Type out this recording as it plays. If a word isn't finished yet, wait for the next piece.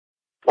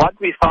What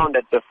we found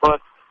at the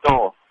first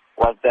store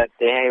was that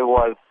there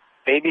was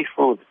baby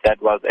food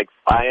that was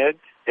expired.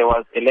 There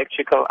was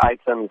electrical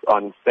items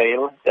on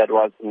sale that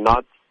was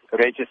not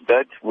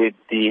registered with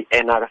the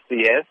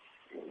NRCS.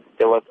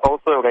 There was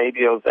also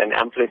radios and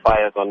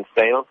amplifiers on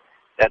sale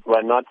that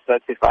were not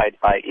certified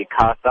by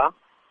ICASA.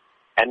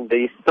 And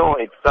the store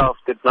itself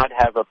did not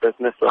have a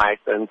business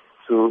license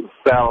to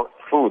sell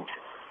food.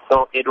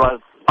 So it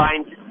was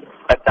fined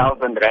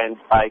 1,000 rand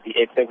by the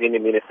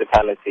eThekwini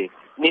municipality.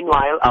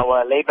 Meanwhile,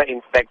 our labor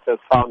inspectors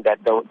found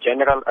that the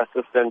general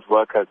assistant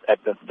workers at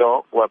the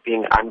store were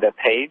being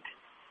underpaid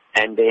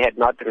and they had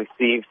not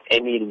received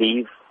any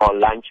leave or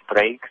lunch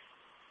breaks.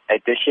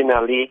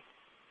 Additionally,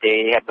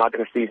 they had not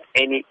received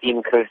any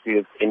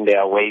increases in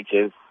their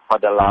wages for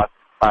the last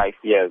 5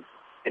 years.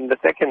 In the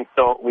second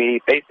store, we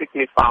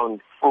basically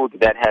found food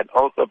that had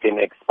also been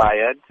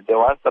expired. There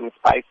were some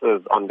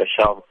spices on the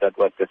shelves that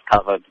were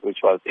discovered, which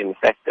was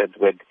infected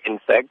with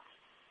insects.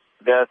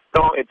 The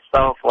store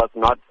itself was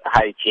not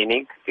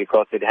hygienic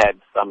because it had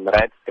some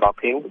rat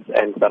droppings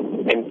and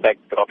some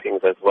insect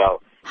droppings as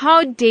well.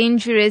 How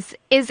dangerous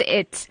is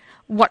it,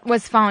 what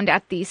was found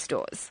at these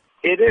stores?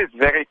 It is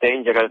very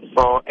dangerous.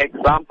 For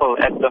example,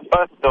 at the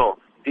first store,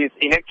 these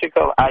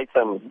electrical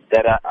items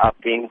that are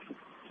being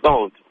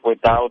sold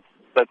without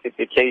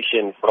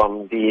certification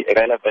from the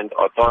relevant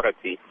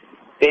authority,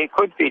 they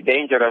could be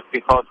dangerous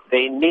because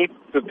they need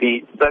to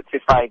be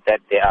certified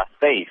that they are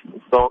safe.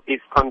 So if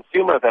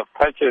consumers have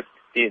purchased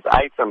these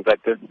items at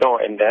the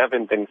store and they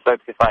haven't been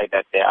certified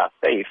that they are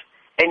safe,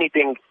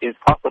 anything is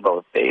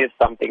possible. There is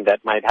something that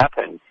might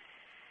happen.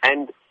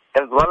 And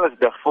as well as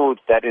the food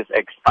that is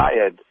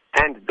expired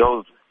and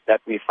those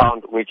that we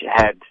found which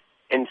had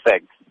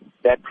insects,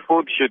 that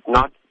food should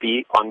not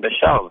be on the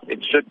shelves.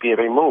 It should be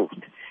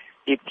removed.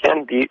 It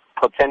can be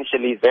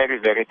potentially very,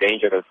 very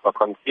dangerous for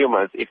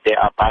consumers if they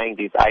are buying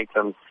these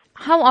items.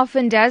 How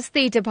often does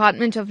the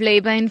Department of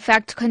Labour, in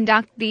fact,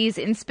 conduct these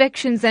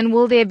inspections, and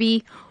will there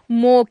be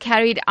more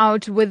carried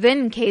out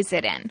within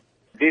KZN?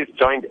 These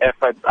joint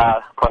efforts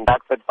are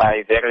conducted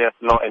by various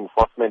law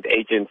enforcement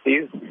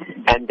agencies,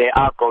 and they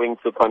are going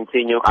to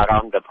continue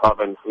around the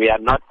province. We are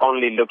not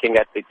only looking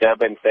at the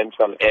Durban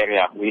Central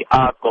area. We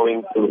are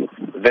going to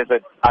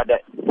visit other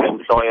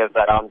employers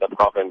around the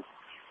province.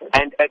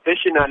 And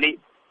additionally,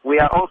 we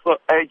are also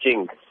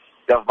urging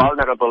the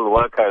vulnerable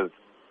workers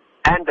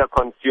and the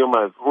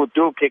consumers who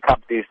do pick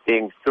up these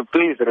things to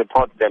please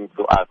report them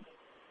to us,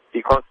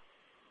 because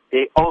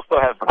they also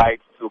have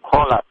rights to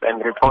call us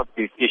and report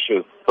these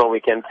issues so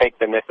we can take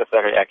the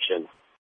necessary action.